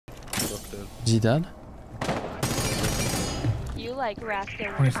doctor. Is he dead? You like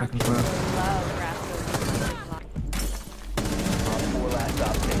Raptor. 20 seconds left. Love Raptor. 4 last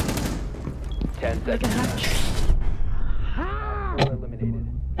stop. 10 seconds. 4 eliminated.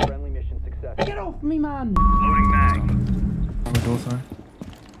 Friendly mission success. Get off me, man! Loading mag. On the door, sorry.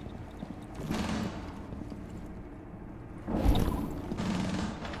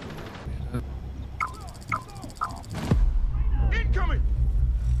 Incoming!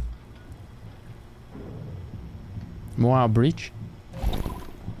 Wow, breach.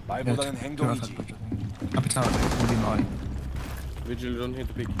 말보다는 행동이지. 앞에 차 어디 나와? Vigil, don't hit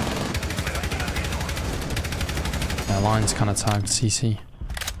the pick. Yeah, line's kind of tagged CC.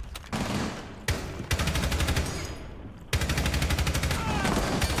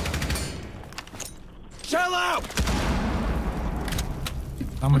 Shell out!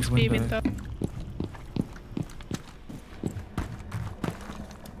 Damage window.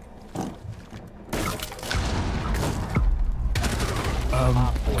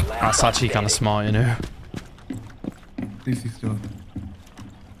 That's actually kind of smart, you know. DC still.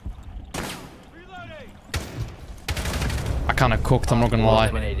 I kind of cooked, I'm not gonna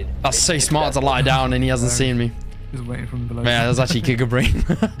lie. That's so smart to lie down and he hasn't seen me. Just waiting from below. Man, that's actually kick a brain.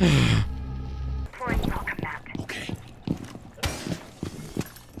 Okay.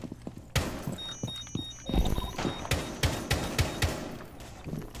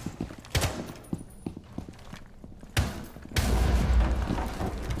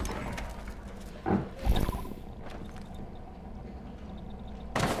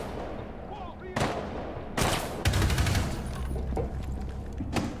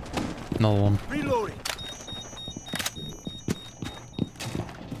 Another one. Reloading.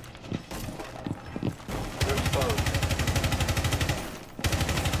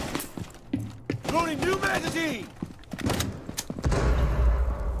 Loading new magazine.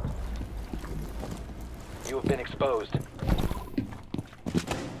 You have been exposed.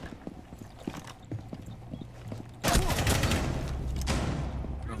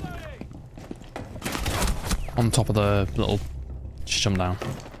 On top of the little... Just jump down.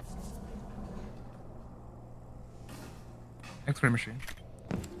 X-ray machine.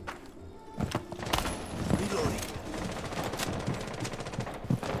 Reloading.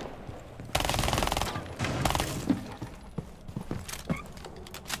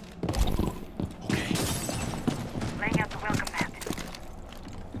 Okay. Laying out the welcome mat.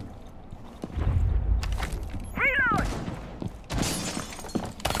 Reload!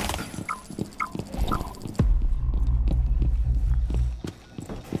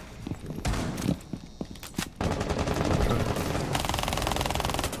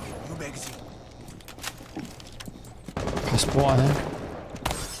 New magazine. This spot, I think.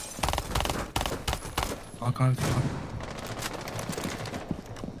 I can't see.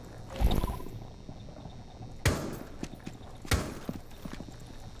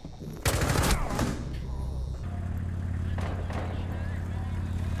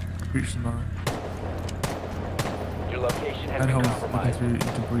 Breach tomorrow. Your location has And been hold compromised.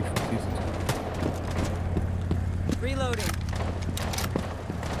 into breach for season 2. Reloading.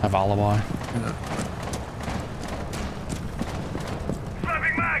 Have alibi. Do that.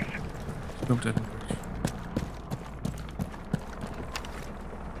 Slapping mags! Still dead in breach.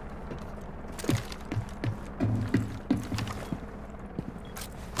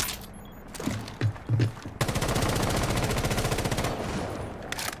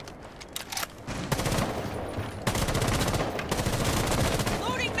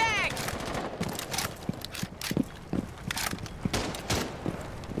 Loading bag!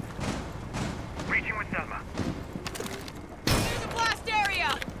 Reaching with Selma. There's a blast area!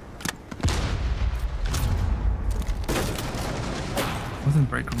 What's in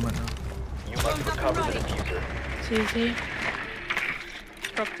break room right now? You must recover the diffuser. CZ.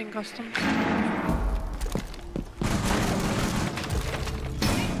 Disrupting customs.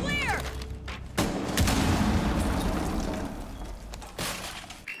 Clear!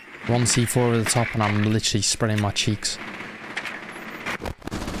 One C4 over the top and I'm literally spreading my cheeks.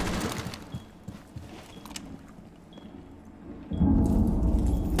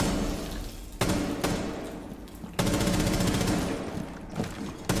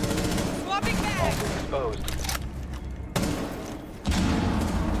 Swapping bag! Exposed.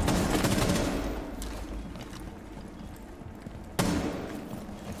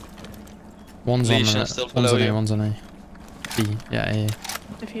 One's on Legion a, still one's below on A, you. one's on A. B, yeah, A.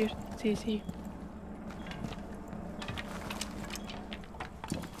 Diffuse. CC.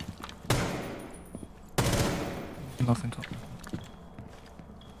 Nothing top.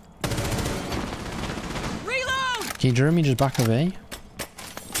 Reload! Can you Jeremy just back of A?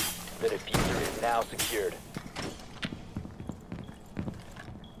 The diffuser is now secured.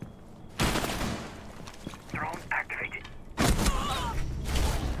 Drone activated.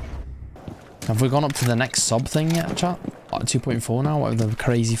 Have we gone up to the next sub thing yet, chat? Like 2.4 now, whatever the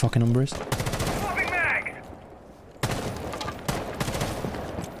crazy fucking number is. Swapping mags!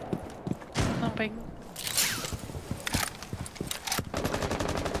 Nothing.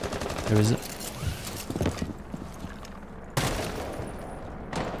 Who is it?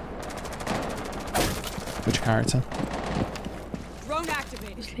 Which character? Drone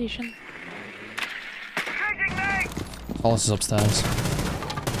activated. This Legion. Changing mags! Hollis is upstairs.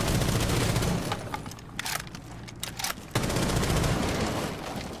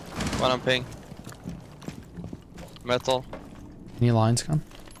 One on ping. Metal. Can you line scan?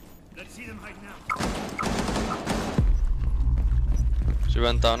 Let's see them hide now. She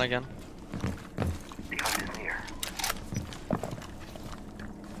went down again. The hunt is near.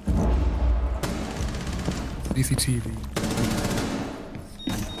 CCTV.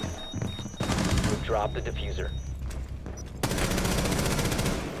 Drop the diffuser.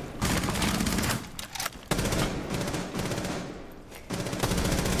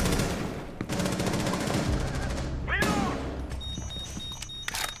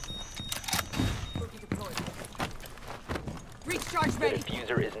 Recharge The ready.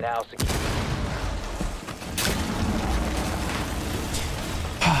 diffuser is now secured.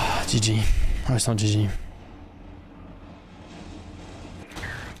 GG. Oh, it's not GG.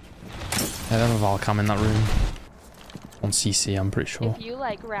 Yeah, they have a Valcam in that room. On CC, I'm pretty sure. If you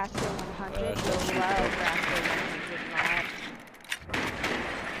like Raptor 100, you'll love Raptor 100 mod.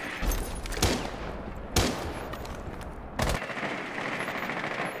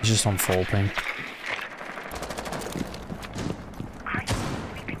 He's just on full ping.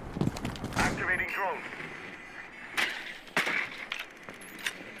 Activating drone.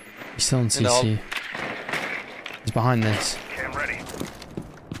 He's still on CC. He's behind this. Cam ready.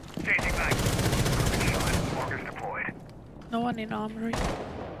 Changing mags. Shot. Markers deployed. No one in armory.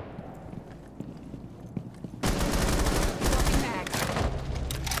 Swapping mags.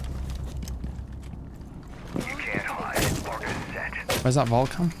 You can't hide. Markers set. Where's that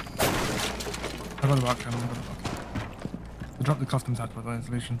Valcam? I got a back camera. I dropped the customs hat by the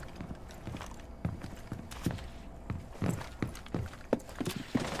installation.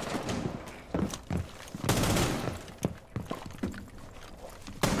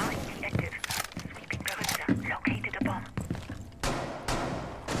 RET active. Sweeping perimeter. Located a bomb.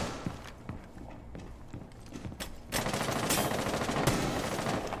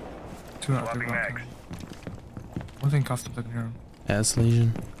 Two out of three back camera. One thing customs, I can hear him. Yeah, it's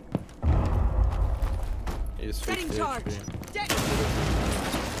Legion. He's Setting 50 charge. HP.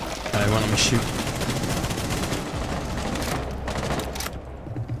 He won't let me shoot.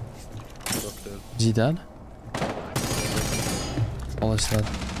 Drop dead. Is he dead? Hollis dead.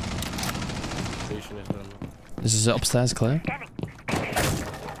 Station is done. This is upstairs clear.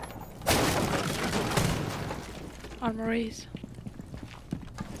 Armories.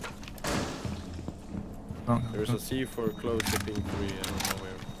 Oh, There's a C4 close to ping 3, I don't know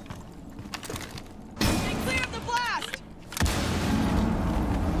where. Stay clear of the blast.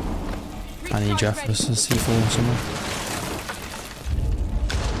 I need Jeff for some C4 somewhere.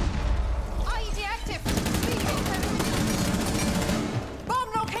 IED active. Bomb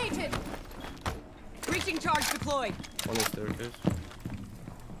located. Breaching charge deployed. One is staircase.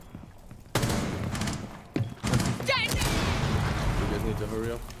 Detonate. You guys need to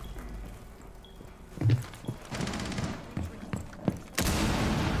hurry up.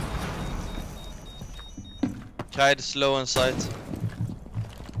 Kite is low in sight.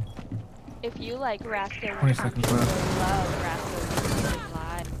 If you like Raptor 20 100, seconds you'll left. love Raptor 100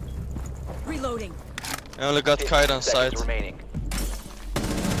 mod. Reloading. I only got 15 kite on sight. seconds remaining.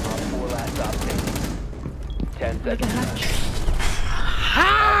 On 4 last stop standing. 10 Like a seconds.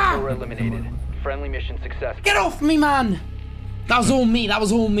 hatch. 4 eliminated. Friendly mission successful. Get off me, man! That was all me, that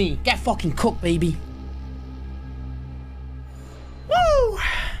was all me. Get fucking cooked, baby. Woo!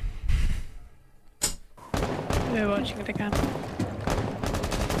 We're watching it again.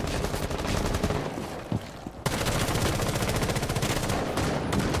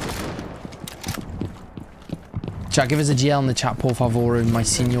 Chat, give us a GL in the chat, por favor, my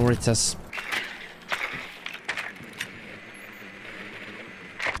senoritas.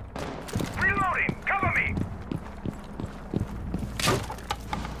 Reloading! Cover me!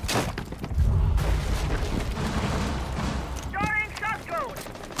 Starting shotgun!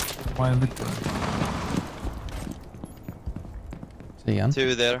 Why lit? See again.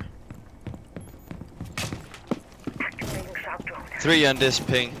 Two there. Activating shock drone. 3 on this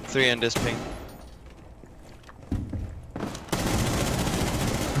ping. 3 on this ping.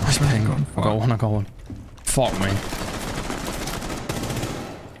 Nice ping. I got one, I got one. Fuck me.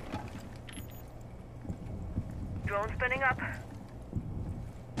 Drone spinning up.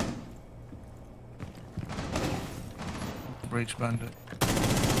 Breach bandit.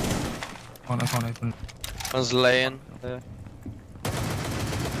 I can't open. One's laying there.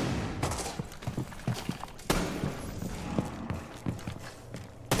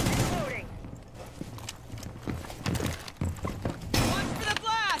 Loading. Watch for the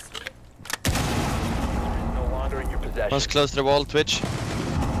blast! No longer in your possession. One's close to the wall, Twitch.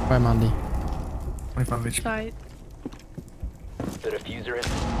 Where, Mandy? 25 HP. Side. The diffuser is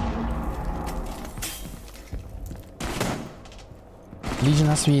Legion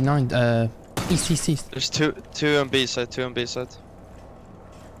has to be 9. East. There's two on B side, 2 on B side.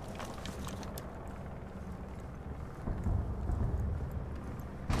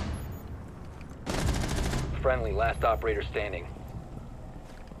 friendly. Last operator standing.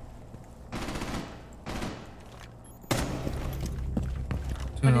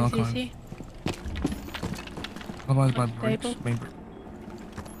 What is CC? Otherwise by Table. breach, main breach.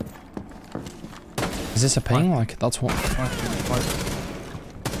 Is this a ping? Like, that's what.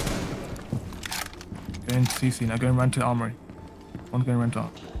 Going to CC now, going around to armory. One going around to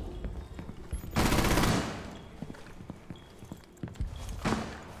armory.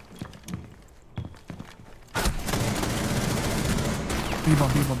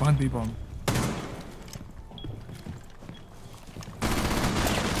 B-bomb, behind B-bomb.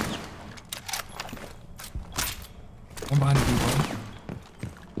 One behind the B-bomb.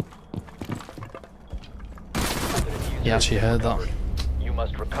 He actually heard that. You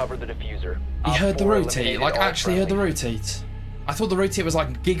must recover the diffuser. He heard the Op 4 rotate, eliminated like all actually heard the friendlies. rotate. I thought the rotate was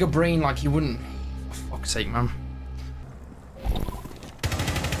like Giga Brain, like he wouldn't. For fuck's sake, man.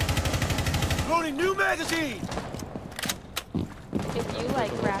 Loading new magazine! If you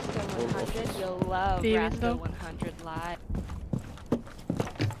like Rasco 100, you'll love The Rasco info? 100 Live.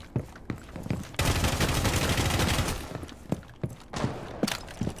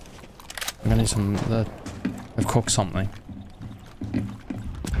 I'm gonna need some. They've cooked something.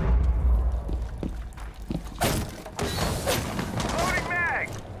 Loading mag!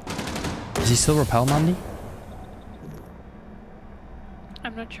 Is he still repel, Mandy?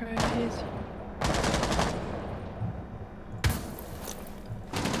 I'm not sure if it is.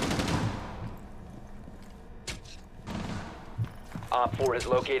 Op 4 has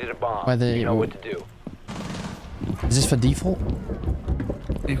located a bomb. Why they- You know what to do. Is this for default?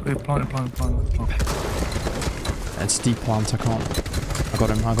 Plant. It's deep plant. I can't. I got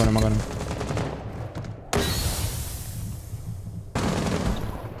him.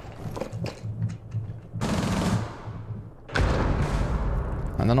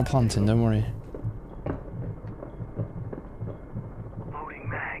 And they're not planting. Don't worry. Loading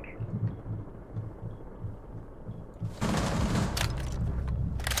mag.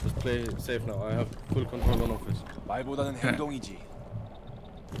 Just play safe now. I have full control on office. 말보다는 행동이지.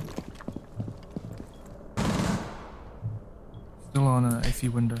 Still on an AC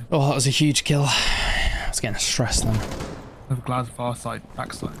window. Oh, that was a huge kill. I was getting stressed then. With glass far side,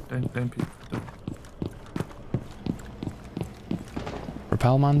 back side. Don't peek. Don't.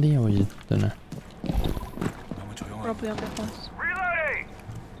 Repel, Mandy, or you don't know? 너무 조용한. Probably on the bus. Reloading!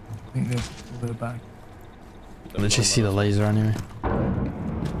 I think they're back. I literally see the laser anyway.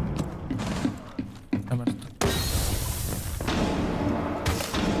 How much?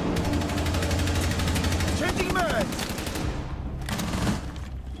 Changing mag!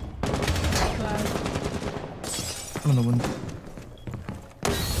 On the window.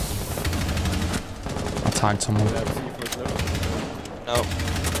 I tagged someone. I have C4 left. No.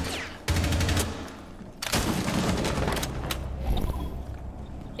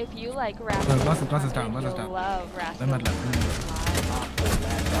 If you like Rasco No, glass is 100, down, glass is you'll down. love Rasco They're mad left. 100 Live. Op 4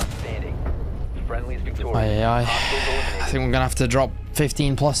 last stop standing. Friendly's victorious. Aye. Hostiles I eliminated. think we're gonna have to drop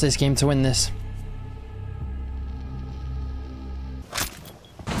 15 plus this game to win this.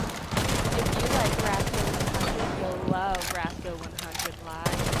 If you like Rasco 100, you'll love Rasco 100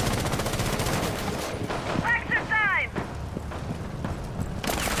 Live. Exit time!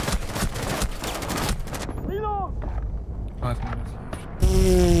 5 minutes.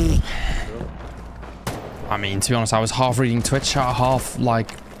 I mean, to be honest, I was half reading Twitch chat, half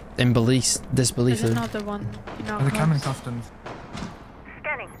like in disbelief. There's another one in our There's a Cameron class. Customs.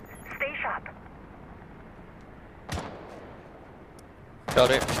 Scanning. Stay sharp.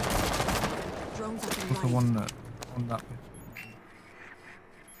 Got it. Drones up and What's the running. one that on that way?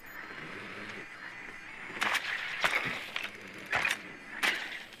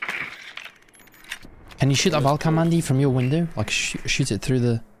 Can you shoot that Valcam, Andy, from your window? Like, shoot it through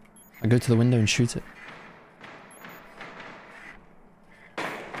the... I go to the window and shoot it.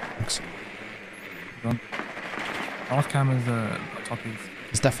 Thanks. Off camera's top east.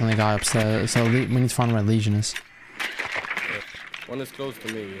 There's definitely a guy upstairs, so we need to find where Legion is. One is close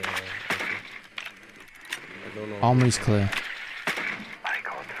to me. I don't know. Armory's clear.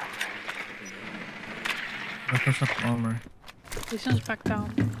 Let's push up the armory. Legion's back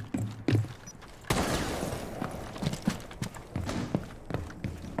down.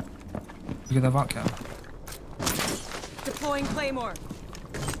 You get that vac cam? Deploying Claymore.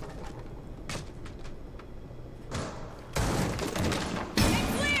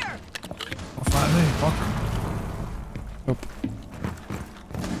 Clear. I'll fight me. Fuck him. Nope.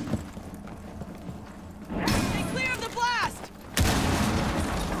 Stay clear of the blast.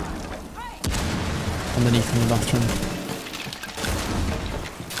 Underneath in the bathroom.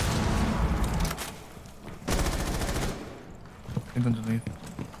 He's underneath.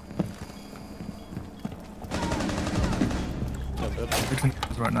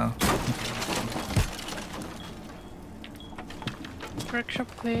 It's right now. Workshop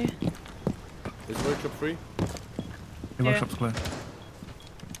clear. Is workshop free? The workshop's clear.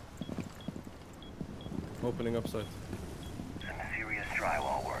 Opening upside. Some serious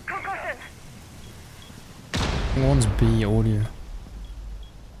drywall work. Concussion. I think one's B audio.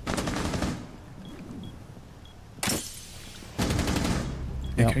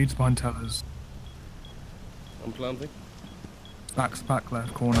 Yeah, Yep. Cade's behind tellers. I'm planting. Back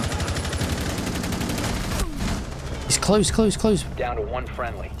left corner. He's close. Down to one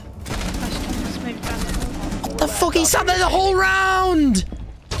friendly. What the fuck? He sat there the whole round!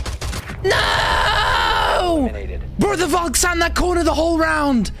 No! Eliminated. Bro, the Valk sat in that corner the whole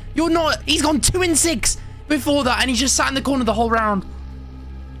round! You're not... He's gone 2 and 6 before that, and he just sat in the corner the whole round.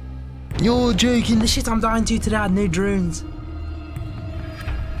 You're joking. The shit I'm dying to today, I had no drones.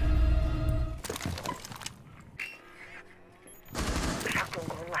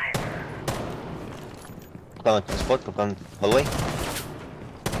 Come on, spot, come on, hallway.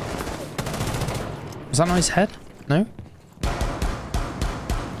 Was that not his head? No?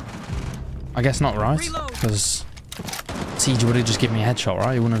 I guess not, right? Because Siege would have just given me a headshot,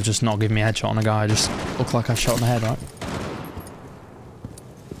 right? He wouldn't have just not given me a headshot on a guy. I just looked like I shot in the head, right?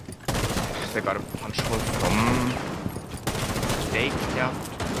 They got a punch hole from Snake, yeah.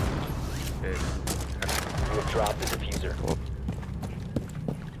 You have dropped the diffuser.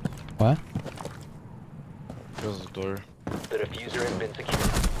 Where? Close the door. The diffuser has been secured. You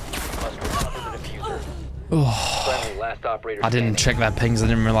must recover the diffuser. Oh, Friendly, last operator I didn't check their pings. I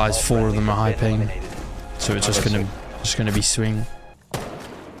didn't realize 4 of them are high ping. So it's just gonna be swing.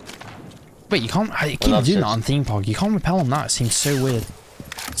 Wait, you can't. I keep doing that on theme park. You can't repel on that. It seems so weird.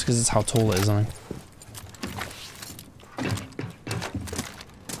 It's because it's how tall it is, I think.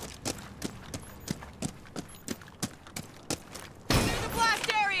 The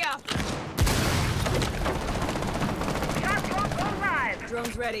blast area.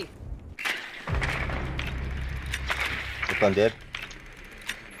 Drones ready. One dead.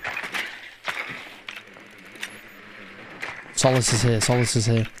 Solace is here. Solace is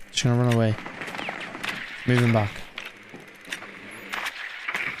here. She's gonna run away. Moving back.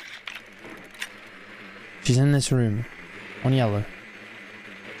 She's in this room. On yellow.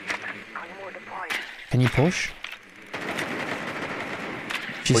 Can you push?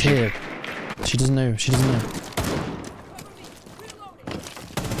 She's here. She doesn't know. She doesn't know.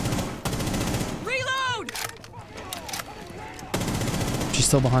 Reload. She's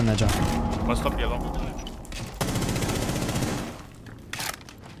still behind there, Jack. One stop yellow.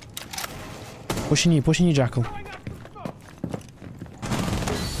 Pushing you, Jackal.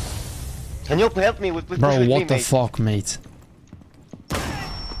 Can you help me with Bro, what the fuck, mate?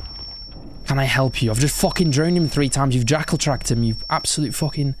 Can I help you? I've just fucking droned him 3 times. You've Jackal tracked him. You absolute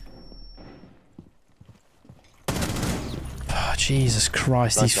fucking... Oh, Jesus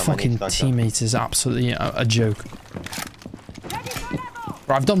Christ. These fucking teammates is absolutely a joke.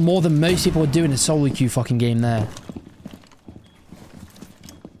 Bro, I've done more than most people are doing in a solo queue fucking game there.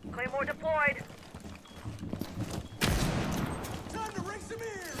 Claymore deployed.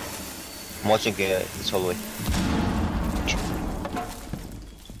 I'm watching this hallway.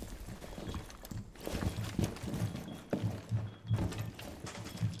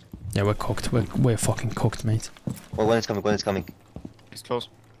 Yeah, we're cooked. We're fucking cooked, mate. Well, when it's coming. He's close.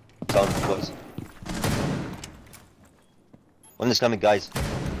 Sound close. When is coming, guys?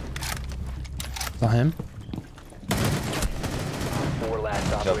 Is that him? 4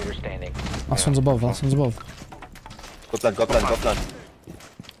 last operator standing. Last one's above. Go plan.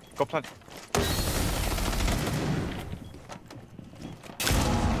 Go plant.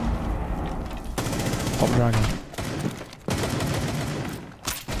 Top dragon.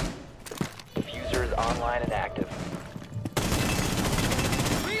 Diffuser is online and active.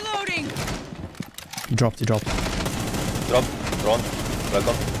 Reloading. He dropped. Drop. Drone.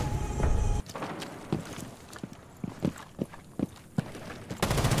 Dragon.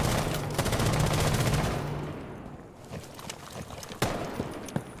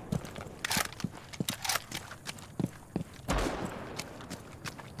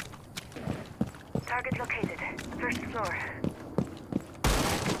 Target located. First floor.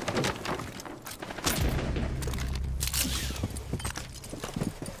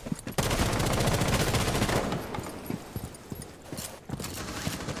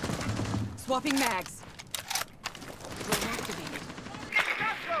 Swapping mags. Drone activated.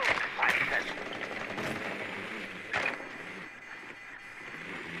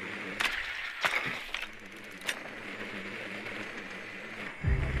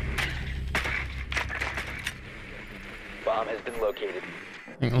 Bomb has been located.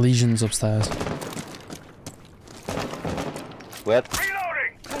 I think Legion's upstairs. Where?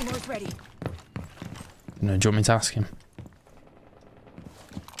 Claymore's ready. No, do you want me to ask him?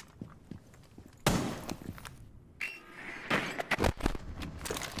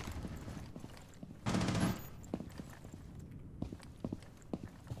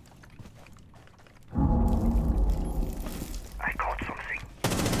 I caught something.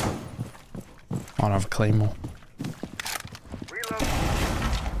 I don't have a claymore. Reload.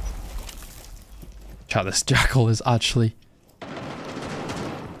 Chat, this jackal is actually...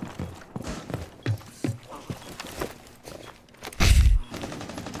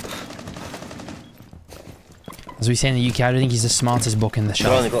 As we say in the UK, I don't think he's the smartest book in the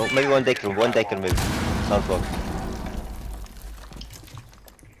They're only shelf. got maybe one deck room move. Sounds good.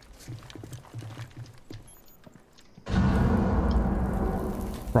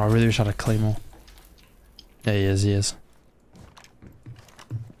 Bro, I really wish I had a claymore. Yeah, he is.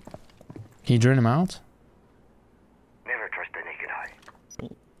 Can you drone him out? Never trust the naked eye.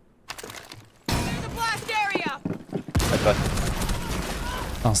 Clear the blast area. Okay.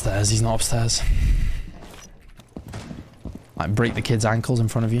 Downstairs, he's not upstairs. Like, break the kid's ankles in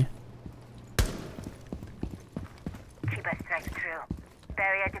front of you. Chiba strike through.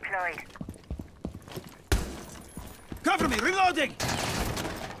 Barrier deployed. Cover me, reloading!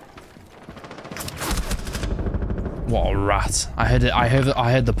 What a rat. I heard it. I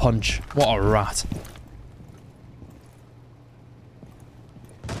heard the punch. What a rat.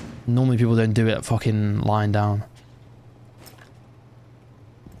 Normally people don't do it fucking lying down.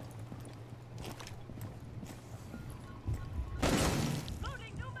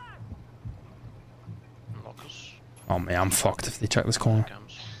 Oh man, I'm fucked if they check this corner.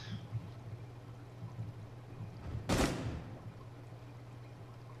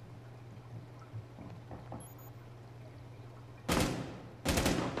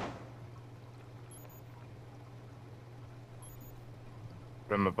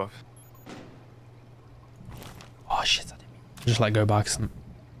 Rim above. Oh shit, I didn't mean. Just like go back some.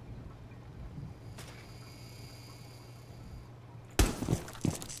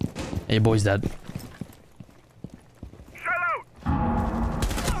 Hey, your boy's dead.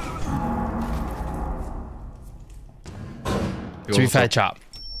 To be fair, chat,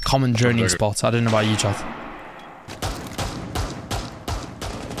 common journeying spot. I don't know about you, chat.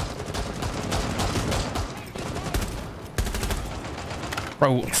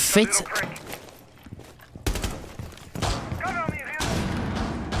 Bro, fit.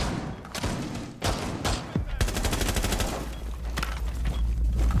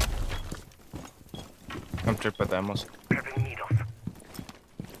 I'm tripped by the ammos. Grabbing needles.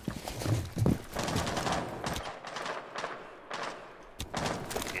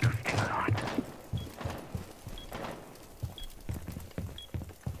 It'll sting a lot.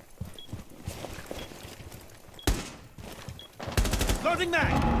 Loading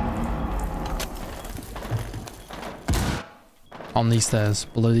mag! On these stairs,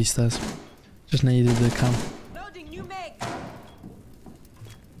 below these stairs. Just needed the cam. Loading new mag.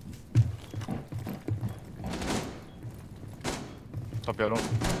 Top yellow.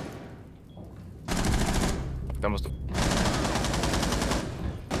 That was the...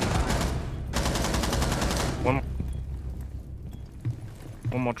 One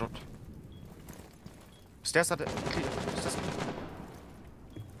more dropped. Stairs at it. Stairs.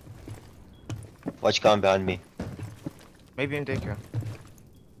 Watch gun behind me. Maybe in daycare.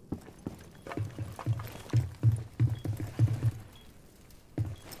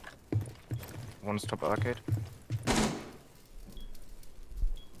 One's top arcade.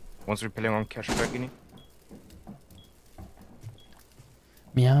 One's repelling on cash balcony.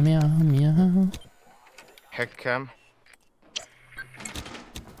 Meow, meow, meow. Heck cam.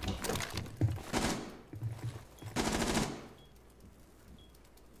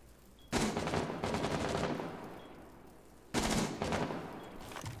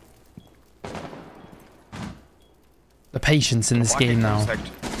 The patience in this game now.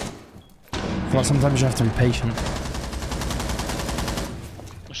 Well, sometimes you have to be patient.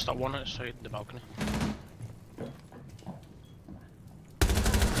 Just that one outside the balcony.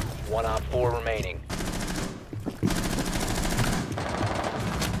 1 op 4 remaining.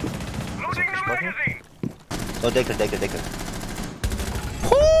 Loading the magazine. Oh, Decker.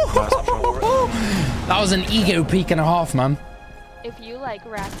 That was an ego peak and a half, man. If you like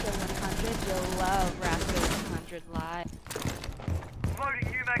Rasco 100, you'll love Rasco 100 Live. Loading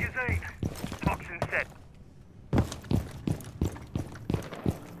new magazine. Toxin set.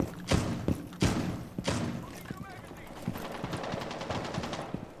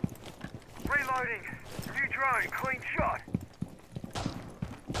 Reloading. New drone. Clean shot.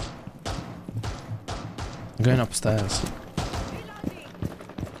 I'm going upstairs.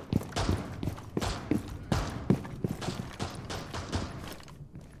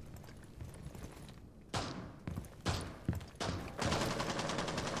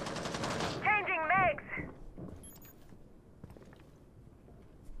 Changing mags.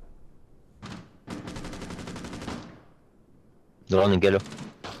 They're on in yellow.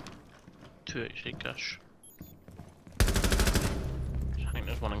 2 actually cash. I think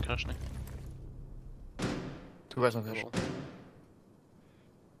there's one in cash now. 2 guys on cash.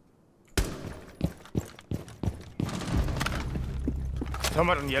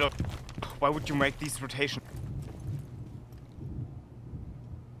 Thermite on yellow. Why would you make these rotations?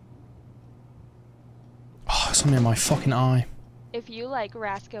 Oh, something in my fucking eye. If you like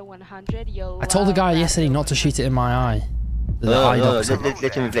Rasco 100, you'll I told the guy love yesterday Rasco not to shoot it in my eye. The No, eye no, doctor.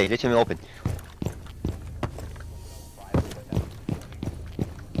 let him play. Let him open.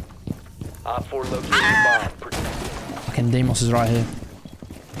 Op 4 located bomb. Protect. Fucking Deimos is right here.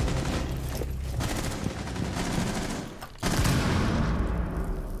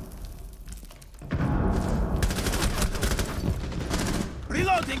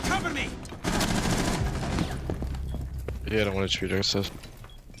 Reloading, cover me! Yeah, I don't want to shoot, I guess.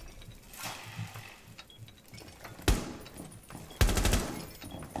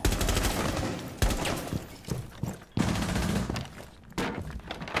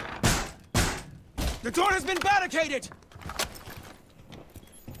 The door has been barricaded!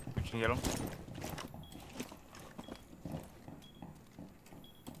 In yellow.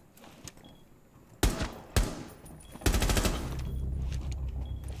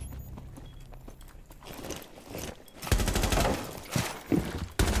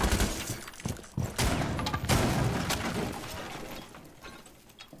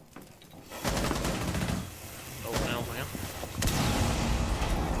 Open over here.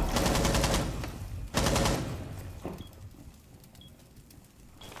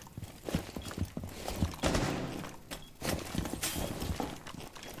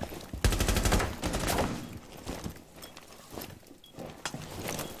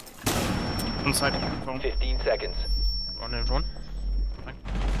 Inside. Phone. 15 seconds. Run in front.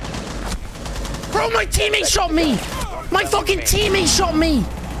 Bro, my teammate shot me! My fucking teammate shot me!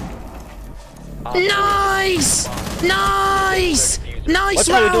 Nice! Nice! Nice What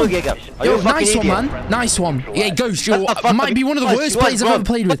are you round! doing, Giga? Are you Yo, a fucking nice one, idiot? man. Nice one. Yeah, Ghost, you What the fuck? might be one of the What? worst What, players I've bro? ever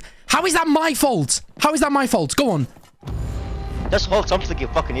played with. How is that my fault? How is that my fault? Go on. Just hold something, you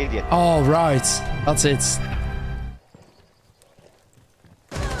fucking idiot. Oh, right. That's it.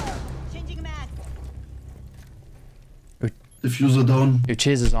 Changing mag. Diffuser down. Yo,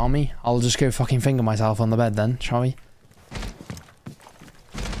 cheers, army. I'll just go fucking finger myself on the bed then, shall we?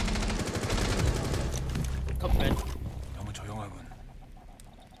 Come in. 너무 조용하군.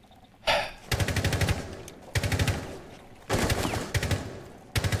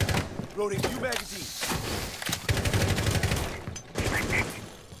 Loading new magazine.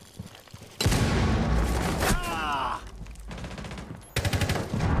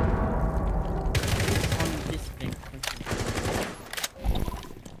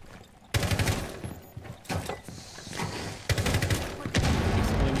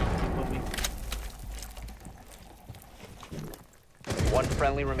 One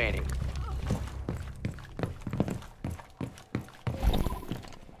friendly remaining.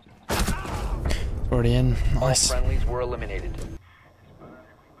 Already in. Nice. All friendlies were eliminated.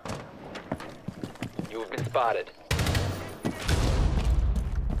 You have been spotted.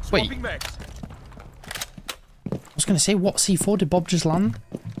 Wait. Swapping mags. I was going to say, what C4 did Bob just land?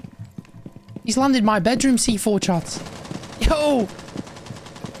 He's landed my bedroom C4, chat. Yo!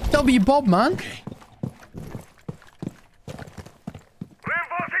 W Bob, man.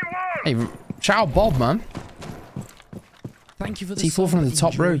 Hey, shout out Bob, man. Thank you for the T4 from the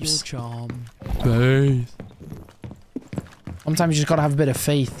top ropes. Faith. Sometimes you just gotta have a bit of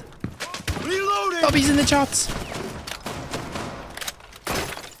faith. Reloading. Bobby's in the chats.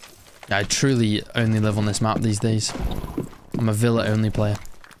 I truly only live on this map these days. I'm a villa only player.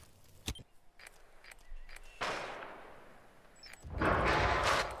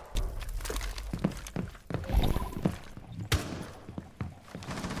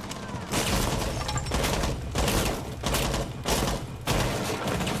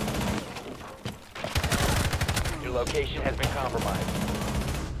 Your location has been compromised.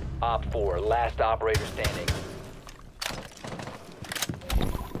 Op 4, last operator standing.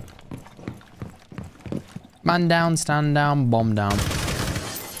 Man down, stand down, bomb down.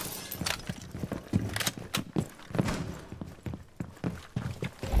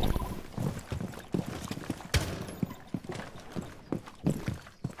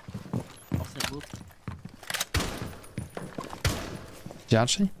 Did you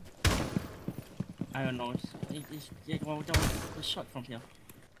actually? I don't know. It's shot from here.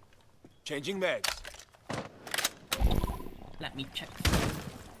 Changing mags. Let me check.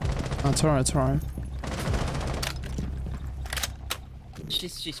 Oh, it's alright, it's alright.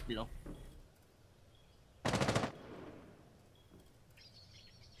 She's below.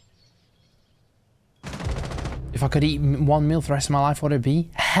 If I could eat one meal for the rest of my life, what would it be?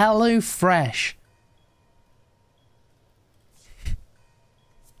 Hello Fresh.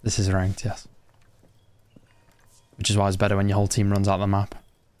 This is ranked, yes. Which is why it's better when your whole team runs out the map.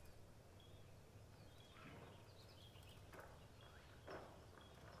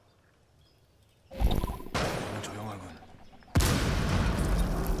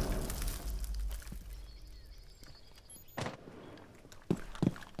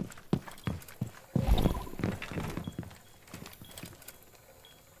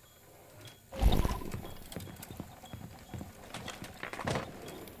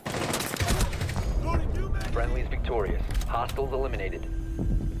 Friendly is victorious. Hostiles eliminated.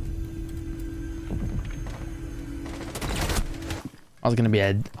 I was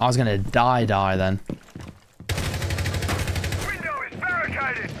gonna die then. Window is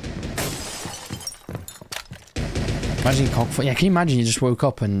barricaded. Imagine you cockfoot. Yeah, can you imagine you just woke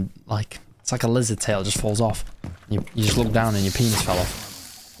up and like it's like a lizard tail just falls off. You just look down and your penis fell off.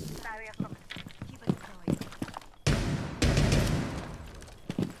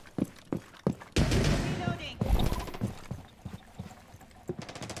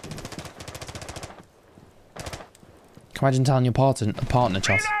 Can you imagine telling your partner,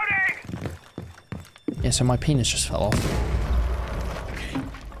 Chas? Yeah, so my penis just fell off.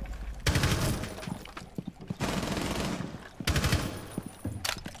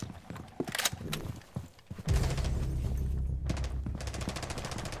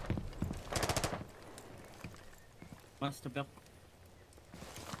 Master bell.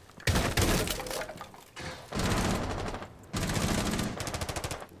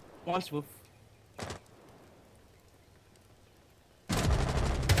 One's wolf.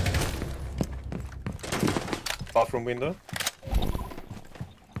 Bathroom window.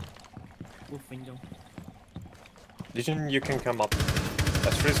 Wolf window. Legion, you can come up.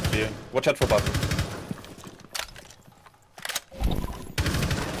 That's risk clear. Watch out for bathroom.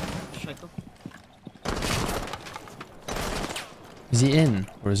 Is he in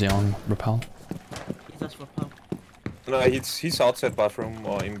or is he on rappel? He does rappel. No, he's outside bathroom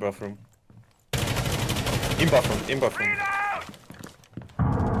or in bathroom. In bathroom, in bathroom.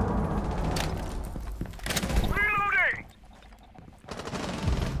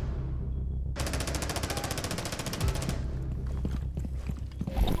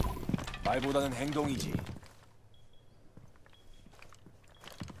 말보다는 행동이지.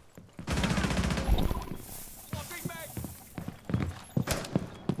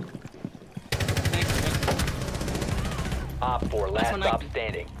 Op 4, last stop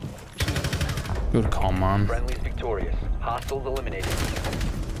standing. Good call, man. Friendly's victorious. Hostiles eliminated.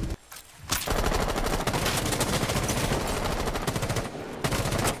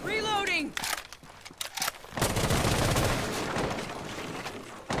 Reloading.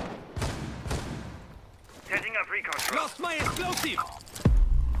 Setting up recon drone. Lost my explosive.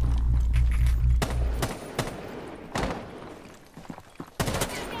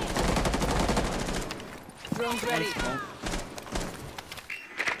 Drone's ready.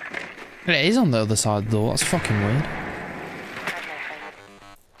 It is on the other side of the door. That's fucking weird.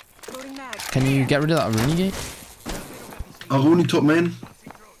 Can you get rid of that Rooney gate? I've only top main.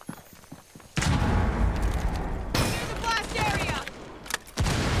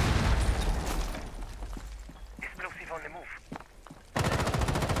 Explosive on the move.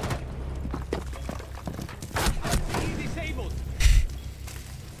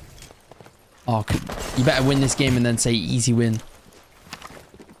 Oh, you better win this game and then say easy win.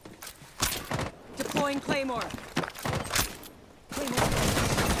 Deploying Claymore.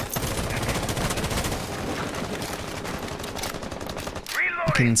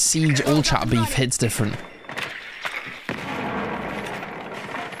 Fucking Siege all chat beef hits different.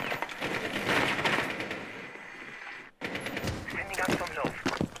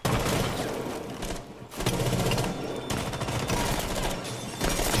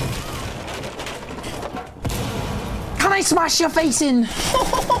 Can I smash your face in?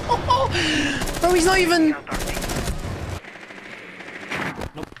 Bro, he's not even...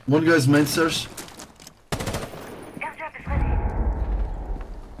 One guy's main stairs.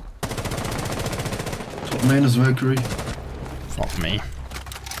 Top main is Valkyrie. Fuck me.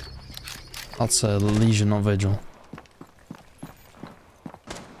 That's a Legion, not Vigil.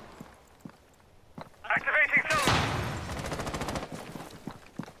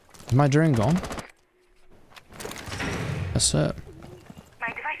 Is my drone gone? That's it. My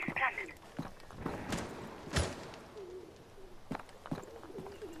device is planted.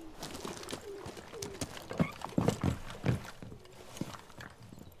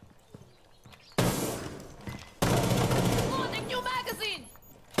 Loading new magazine.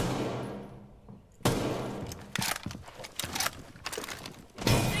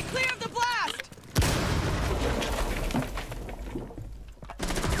 Stay clear of the blast.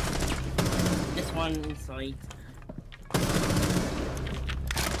 This one inside.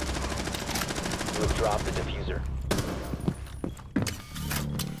 We'll drop the diffuser.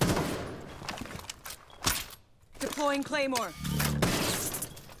 Deploying Claymore.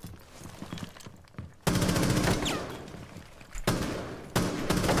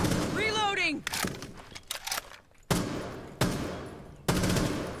 Reloading.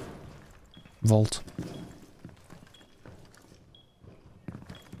 Vault.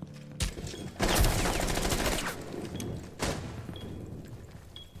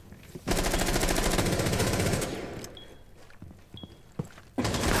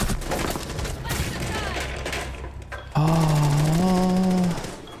 Oh.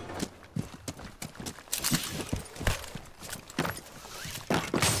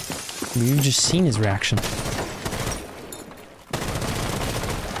 You've just seen his reaction.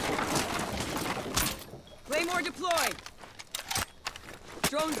 Claymore deployed.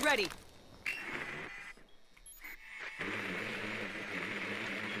 Drones ready.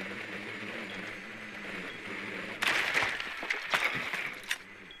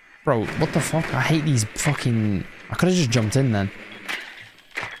 Bro, what the fuck? I hate these fucking... I could have just jumped in then.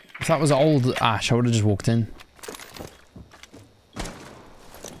 If that was old Ash, I would have just walked in.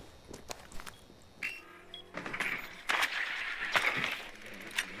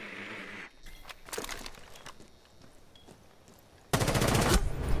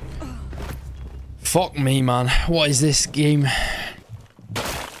 Fuck me, man. What is this game? Do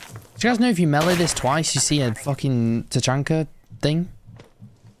you guys know if you melee this twice, you see a fucking Tachanka thing?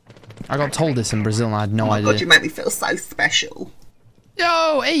 I got told this in Brazil and I had no idea. God, you make me feel so special.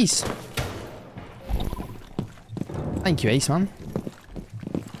 Yo, Ace! Thank you, Ace, man.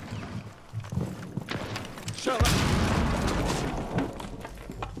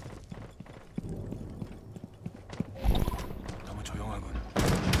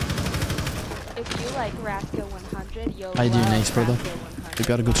 If you like Rasco 100, you'll How you doing, love Ace, brother? Rasco 100. We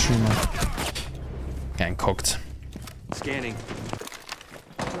got a good stream, man. Getting cooked. Scanning.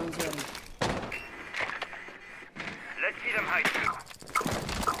 Drones ready. Let's see them hide.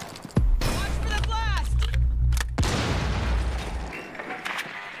 Watch for the blast.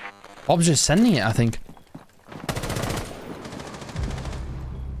 Bob's just sending it, I think.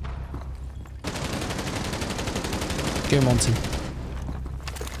 Go, Monty.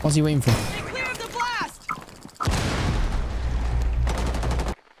 What's he waiting for? Stay clear of the blast.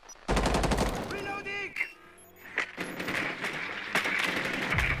 Reloading.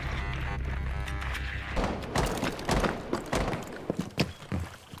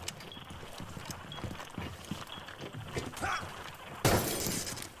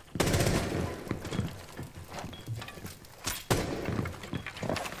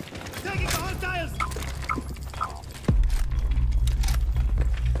 Taking the hostiles.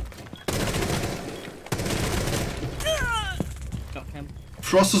 Got him.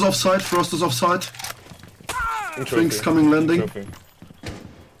 Frost is offside, Frost is offside. Trophy. Trinks coming landing. Trophy.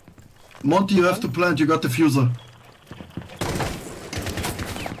 Monty, you have to plant, you got diffuser.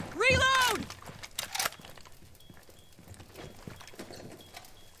 Reload.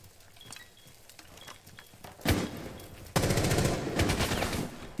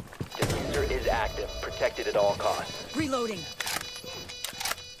 Diffuser is active, protected at all costs. Reloading.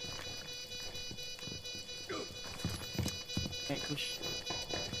 Can't push.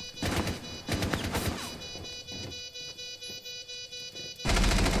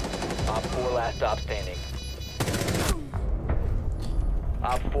 Op 4 last stop standing.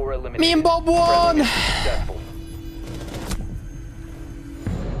 Op 4 eliminated. Me and Bob won! Successful.